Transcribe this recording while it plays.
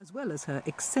as well as her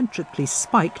eccentrically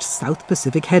spiked South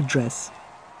Pacific headdress.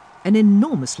 An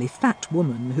enormously fat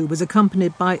woman who was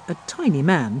accompanied by a tiny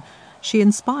man, she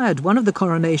inspired one of the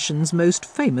coronation's most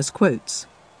famous quotes.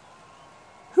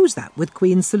 "Who's that with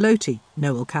Queen Saloti?"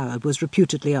 Noel Coward was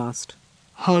reputedly asked.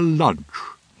 "Her lunch,"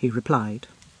 he replied.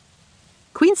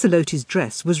 Queen Saloti's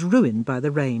dress was ruined by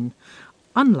the rain,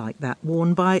 unlike that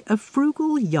worn by a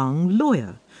frugal young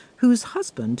lawyer whose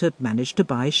husband had managed to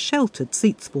buy sheltered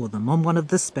seats for them on one of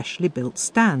the specially built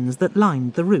stands that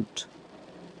lined the route.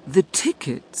 The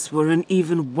tickets were an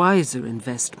even wiser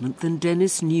investment than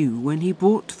Dennis knew when he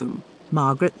bought them,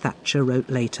 Margaret Thatcher wrote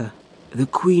later. The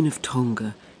Queen of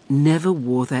Tonga never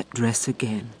wore that dress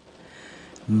again.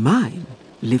 Mine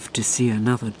lived to see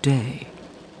another day.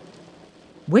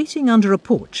 Waiting under a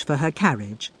porch for her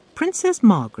carriage, Princess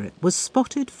Margaret was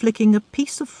spotted flicking a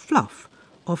piece of fluff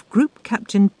off Group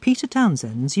Captain Peter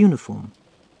Townsend's uniform.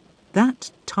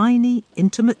 That tiny,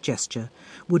 intimate gesture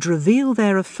would reveal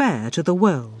their affair to the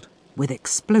world with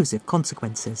explosive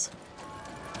consequences.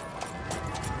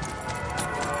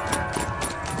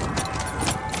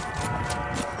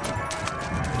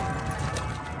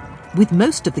 With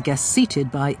most of the guests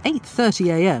seated by 8:30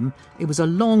 a.m, it was a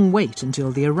long wait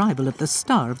until the arrival of the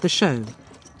star of the show.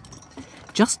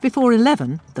 Just before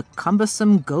 11, the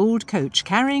cumbersome gold coach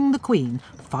carrying the Queen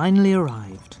finally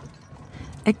arrived.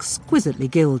 Exquisitely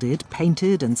gilded,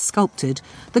 painted and sculpted,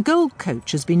 the gold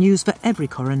coach has been used for every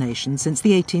coronation since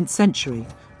the 18th century,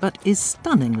 but is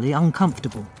stunningly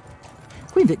uncomfortable.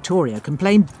 Queen Victoria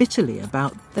complained bitterly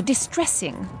about the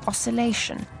distressing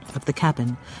oscillation of the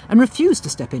cabin and refused to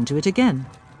step into it again.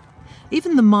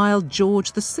 Even the mild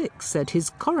George VI said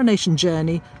his coronation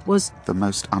journey was the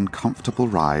most uncomfortable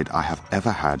ride I have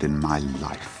ever had in my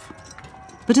life.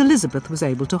 But Elizabeth was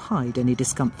able to hide any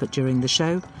discomfort during the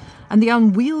show, and the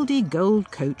unwieldy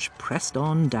gold coach pressed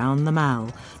on down the Mall,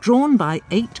 drawn by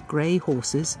 8 grey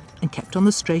horses and kept on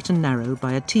the straight and narrow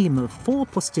by a team of 4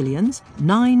 postilions,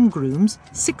 9 grooms,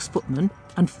 6 footmen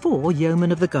and 4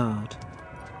 yeomen of the guard.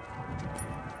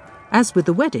 As with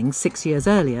the wedding 6 years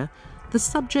earlier, the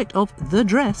subject of the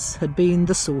dress had been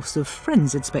the source of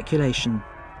frenzied speculation.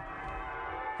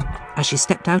 As she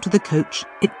stepped out of the coach,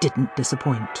 it didn't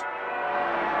disappoint.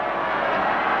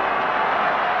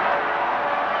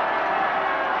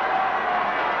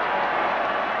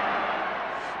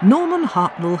 Norman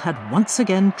Hartnell had once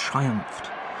again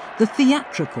triumphed. The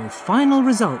theatrical final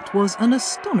result was an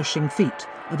astonishing feat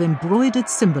of embroidered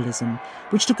symbolism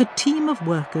which took a team of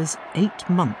workers 8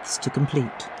 months to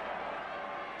complete.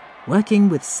 Working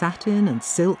with satin and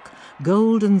silk,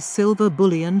 gold and silver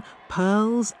bullion,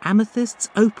 pearls, amethysts,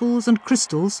 opals and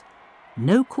crystals,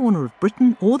 no corner of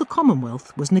Britain or the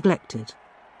Commonwealth was neglected.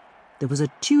 There was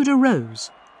a Tudor rose,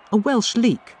 a Welsh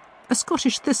leek, a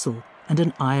Scottish thistle and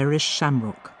an Irish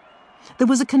shamrock. There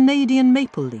was a Canadian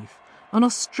maple leaf, an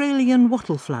Australian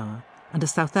wattle flower and a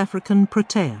South African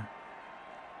protea.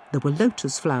 There were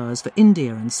lotus flowers for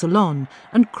India and Ceylon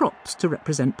and crops to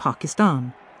represent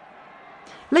Pakistan.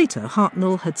 Later,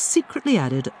 Hartnell had secretly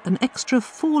added an extra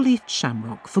 4-leafed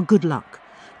shamrock for good luck,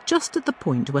 just at the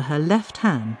point where her left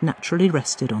hand naturally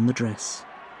rested on the dress.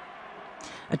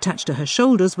 Attached to her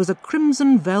shoulders was a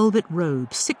crimson velvet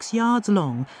robe 6 yards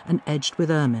long and edged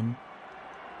with ermine.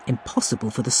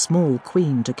 Impossible for the small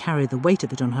queen to carry the weight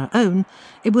of it on her own,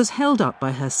 it was held up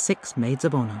by her 6 maids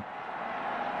of honour.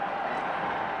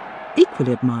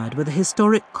 Equally admired were the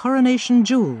historic coronation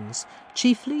jewels,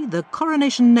 chiefly the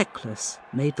coronation necklace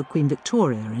made for Queen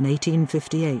Victoria in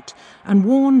 1858 and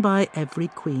worn by every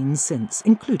queen since,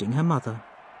 including her mother.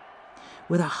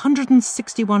 With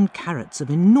 161 carats of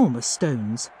enormous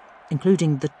stones,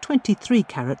 including the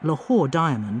 23-carat Lahore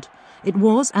diamond, it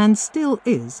was and still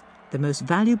is the most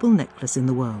valuable necklace in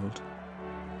the world.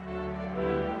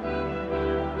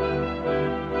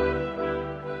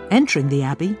 Entering the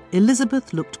abbey,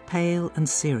 Elizabeth looked pale and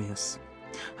serious.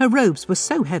 Her robes were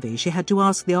so heavy she had to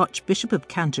ask the Archbishop of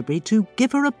Canterbury to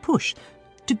give her a push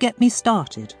to get me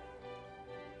started.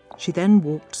 She then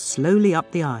walked slowly up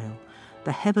the aisle,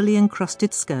 the heavily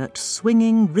encrusted skirt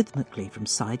swinging rhythmically from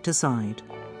side to side.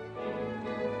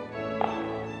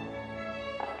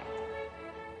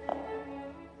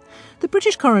 The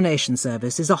British coronation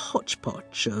service is a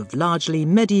hodgepodge of largely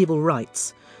medieval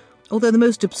rites, although the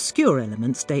most obscure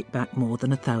elements date back more than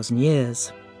 1,000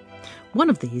 years. One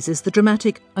of these is the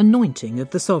dramatic anointing of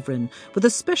the sovereign with a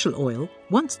special oil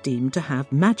once deemed to have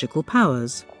magical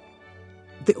powers.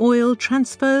 The oil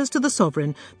transfers to the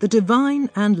sovereign the divine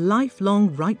and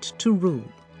lifelong right to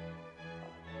rule.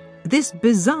 This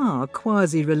bizarre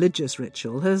quasi-religious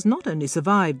ritual has not only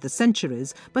survived the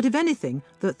centuries, but if anything,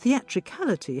 the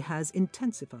theatricality has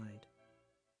intensified.